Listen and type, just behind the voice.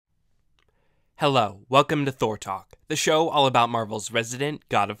Hello, welcome to Thor Talk, the show all about Marvel's resident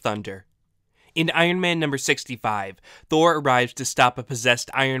God of Thunder. In Iron Man number 65, Thor arrives to stop a possessed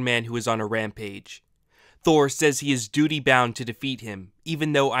Iron Man who is on a rampage. Thor says he is duty-bound to defeat him,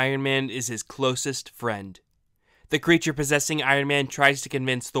 even though Iron Man is his closest friend. The creature possessing Iron Man tries to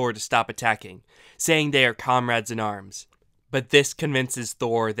convince Thor to stop attacking, saying they are comrades in arms. But this convinces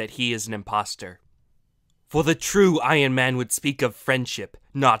Thor that he is an imposter. For the true Iron Man would speak of friendship,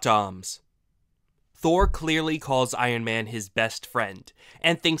 not arms. Thor clearly calls Iron Man his best friend,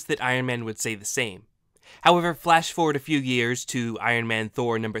 and thinks that Iron Man would say the same. However, flash forward a few years to Iron Man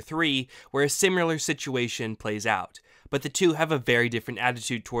Thor number 3, where a similar situation plays out, but the two have a very different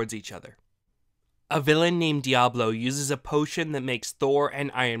attitude towards each other. A villain named Diablo uses a potion that makes Thor and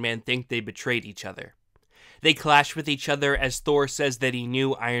Iron Man think they betrayed each other. They clash with each other as Thor says that he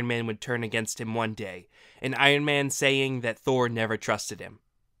knew Iron Man would turn against him one day, and Iron Man saying that Thor never trusted him.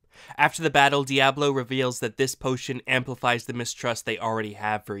 After the battle, Diablo reveals that this potion amplifies the mistrust they already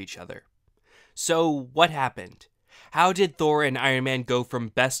have for each other. So, what happened? How did Thor and Iron Man go from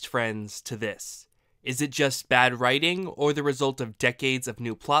best friends to this? Is it just bad writing, or the result of decades of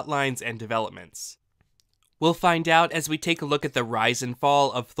new plotlines and developments? We'll find out as we take a look at the rise and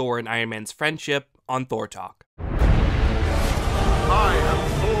fall of Thor and Iron Man's friendship on Thor Talk. I am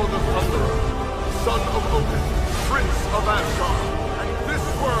Thor the Thunderer, son of Odin, prince of Asgard, and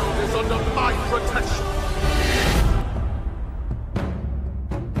this world is under my protection.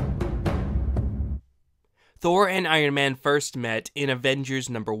 Thor and Iron Man first met in Avengers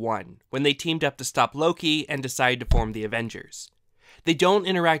number 1, when they teamed up to stop Loki and decided to form the Avengers. They don't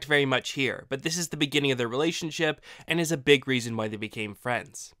interact very much here, but this is the beginning of their relationship and is a big reason why they became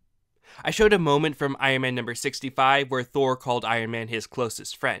friends. I showed a moment from Iron Man number 65 where Thor called Iron Man his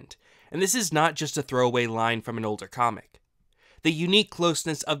closest friend, and this is not just a throwaway line from an older comic. The unique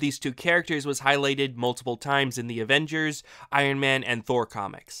closeness of these two characters was highlighted multiple times in the Avengers, Iron Man, and Thor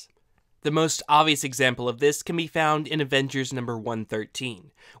comics. The most obvious example of this can be found in Avengers number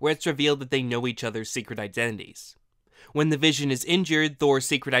 113, where it's revealed that they know each other's secret identities. When the Vision is injured, Thor's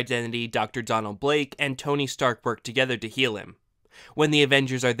secret identity, Dr. Donald Blake, and Tony Stark work together to heal him. When the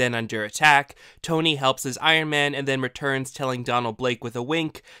Avengers are then under attack, Tony helps as Iron Man and then returns telling Donald Blake with a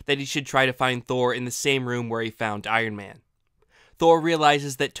wink that he should try to find Thor in the same room where he found Iron Man. Thor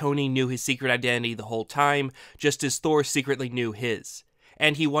realizes that Tony knew his secret identity the whole time, just as Thor secretly knew his,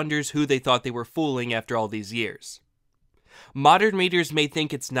 and he wonders who they thought they were fooling after all these years. Modern readers may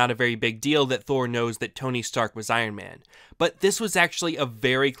think it's not a very big deal that Thor knows that Tony Stark was Iron Man, but this was actually a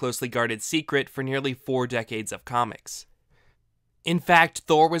very closely guarded secret for nearly 4 decades of comics. In fact,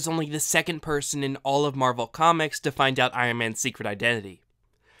 Thor was only the second person in all of Marvel Comics to find out Iron Man's secret identity.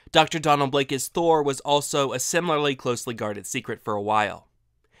 Dr. Donald Blake as Thor was also a similarly closely guarded secret for a while.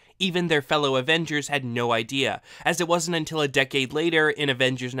 Even their fellow Avengers had no idea, as it wasn't until a decade later in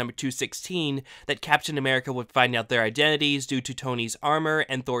Avengers number 216 that Captain America would find out their identities due to Tony's armor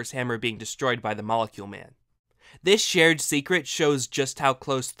and Thor's hammer being destroyed by the Molecule Man. This shared secret shows just how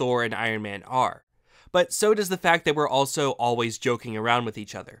close Thor and Iron Man are, but so does the fact that we're also always joking around with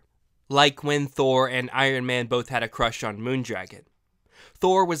each other. Like when Thor and Iron Man both had a crush on Moondragon.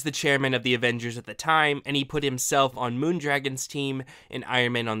 Thor was the chairman of the Avengers at the time, and he put himself on Moondragon's team and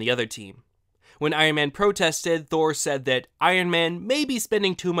Iron Man on the other team. When Iron Man protested, Thor said that Iron Man may be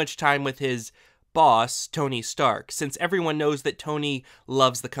spending too much time with his boss, Tony Stark, since everyone knows that Tony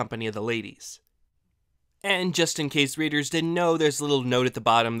loves the company of the ladies. And just in case readers didn't know, there's a little note at the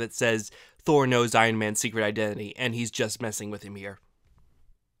bottom that says Thor knows Iron Man's secret identity, and he's just messing with him here.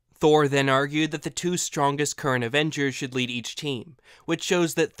 Thor then argued that the 2 strongest current Avengers should lead each team, which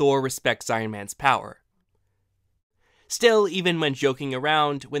shows that Thor respects Iron Man's power. Still, even when joking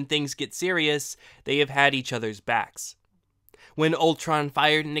around, when things get serious, they have had each other's backs. When Ultron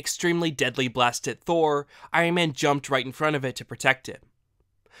fired an extremely deadly blast at Thor, Iron Man jumped right in front of it to protect him.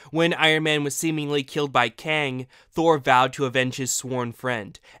 When Iron Man was seemingly killed by Kang, Thor vowed to avenge his sworn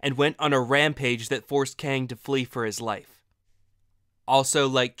friend, and went on a rampage that forced Kang to flee for his life. Also,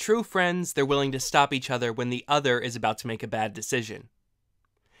 like true friends, they're willing to stop each other when the other is about to make a bad decision.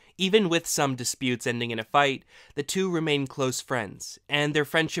 Even with some disputes ending in a fight, the two remain close friends, and their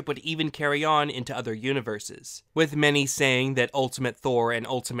friendship would even carry on into other universes, with many saying that Ultimate Thor and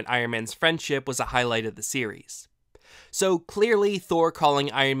Ultimate Iron Man's friendship was a highlight of the series. So clearly, Thor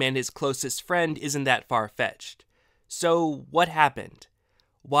calling Iron Man his closest friend isn't that far-fetched. So what happened?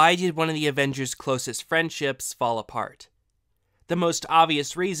 Why did one of the Avengers' closest friendships fall apart? The most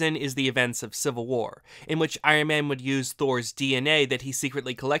obvious reason is the events of Civil War, in which Iron Man would use Thor's DNA that he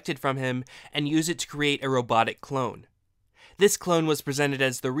secretly collected from him and use it to create a robotic clone. This clone was presented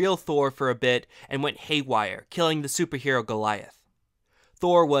as the real Thor for a bit and went haywire, killing the superhero Goliath.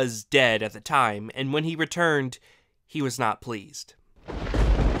 Thor was dead at the time, and when he returned, he was not pleased.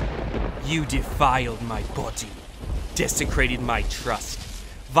 "You defiled my body, desecrated my trust,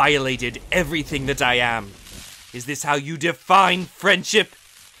 violated everything that I am. Is this how you define friendship?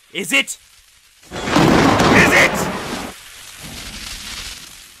 Is it? Is it?"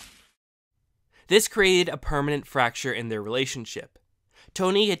 This created a permanent fracture in their relationship.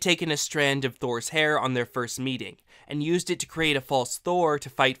 Tony had taken a strand of Thor's hair on their first meeting, and used it to create a false Thor to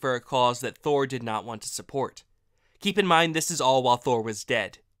fight for a cause that Thor did not want to support. Keep in mind, this is all while Thor was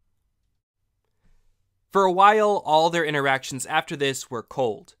dead. For a while, all their interactions after this were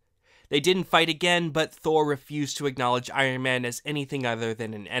cold. They didn't fight again, but Thor refused to acknowledge Iron Man as anything other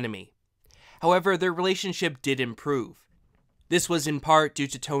than an enemy. However, their relationship did improve. This was in part due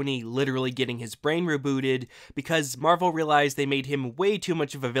to Tony literally getting his brain rebooted because Marvel realized they made him way too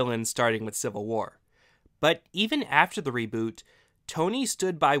much of a villain starting with Civil War. But even after the reboot, Tony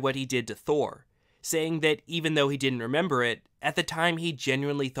stood by what he did to Thor, saying that even though he didn't remember it, at the time he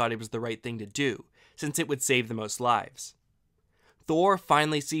genuinely thought it was the right thing to do, since it would save the most lives. Thor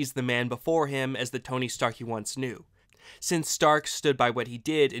finally sees the man before him as the Tony Stark he once knew, since Stark stood by what he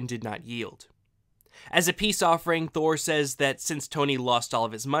did and did not yield. As a peace offering, Thor says that since Tony lost all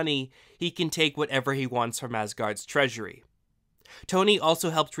of his money, he can take whatever he wants from Asgard's treasury. Tony also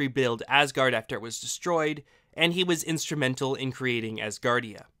helped rebuild Asgard after it was destroyed, and he was instrumental in creating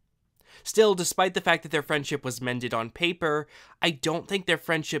Asgardia. Still, despite the fact that their friendship was mended on paper, I don't think their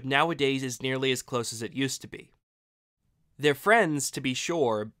friendship nowadays is nearly as close as it used to be. They're friends, to be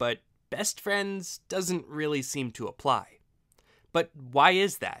sure, but best friends doesn't really seem to apply. But why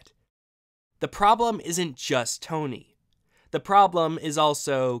is that? The problem isn't just Tony. The problem is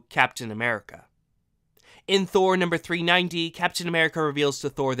also Captain America. In Thor number 390, Captain America reveals to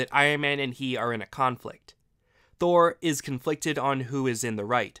Thor that Iron Man and he are in a conflict. Thor is conflicted on who is in the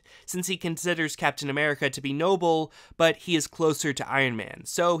right, since he considers Captain America to be noble, but he is closer to Iron Man,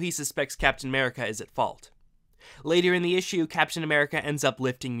 so he suspects Captain America is at fault. Later in the issue, Captain America ends up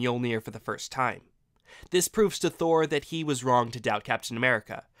lifting Mjolnir for the first time. This proves to Thor that he was wrong to doubt Captain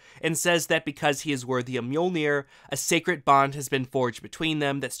America, and says that because he is worthy of Mjolnir, a sacred bond has been forged between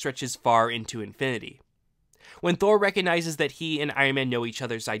them that stretches far into infinity. When Thor recognizes that he and Iron Man know each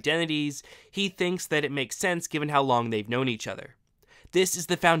other's identities, he thinks that it makes sense given how long they've known each other. This is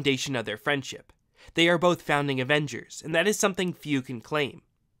the foundation of their friendship. They are both founding Avengers, and that is something few can claim.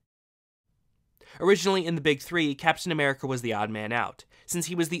 Originally in the Big Three, Captain America was the odd man out, since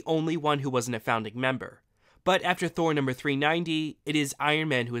he was the only one who wasn't a founding member. But after Thor number 390, it is Iron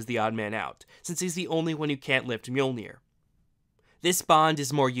Man who is the odd man out, since he's the only one who can't lift Mjolnir. This bond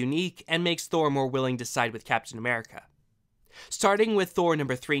is more unique and makes Thor more willing to side with Captain America. Starting with Thor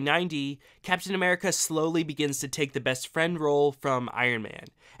number 390, Captain America slowly begins to take the best friend role from Iron Man,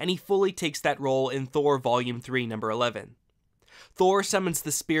 and he fully takes that role in Thor Volume 3 number 11. Thor summons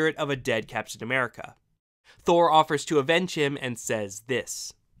the spirit of a dead Captain America. Thor offers to avenge him and says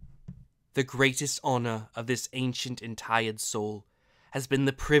this: "The greatest honor of this ancient and tired soul has been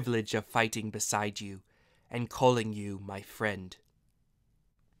the privilege of fighting beside you and calling you my friend."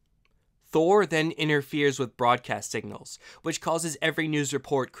 Thor then interferes with broadcast signals, which causes every news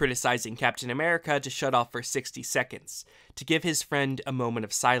report criticizing Captain America to shut off for 60 seconds, to give his friend a moment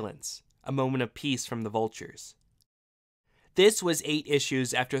of silence, a moment of peace from the vultures. This was 8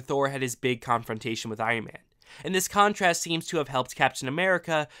 issues after Thor had his big confrontation with Iron Man, and this contrast seems to have helped Captain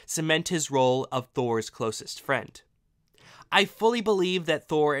America cement his role of Thor's closest friend. I fully believe that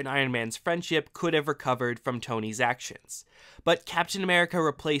Thor and Iron Man's friendship could have recovered from Tony's actions, but Captain America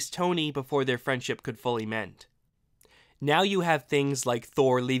replaced Tony before their friendship could fully mend. Now you have things like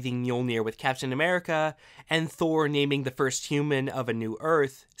Thor leaving Mjolnir with Captain America, and Thor naming the first human of a new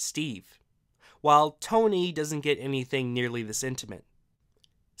Earth, Steve, while Tony doesn't get anything nearly this intimate.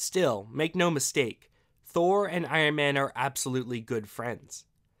 Still, make no mistake, Thor and Iron Man are absolutely good friends.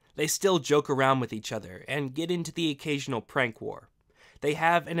 They still joke around with each other and get into the occasional prank war. They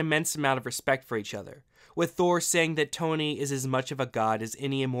have an immense amount of respect for each other, with Thor saying that Tony is as much of a god as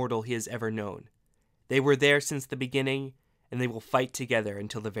any immortal he has ever known. They were there since the beginning, and they will fight together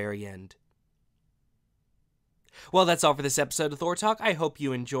until the very end. Well, that's all for this episode of Thor Talk. I hope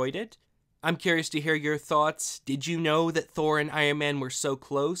you enjoyed it. I'm curious to hear your thoughts. Did you know that Thor and Iron Man were so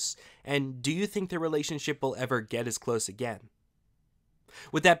close? And do you think their relationship will ever get as close again?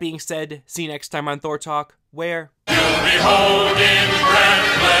 With that being said, see you next time on Thor Talk, where You behold in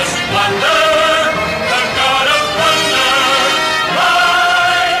breathless wonder the God of thunder.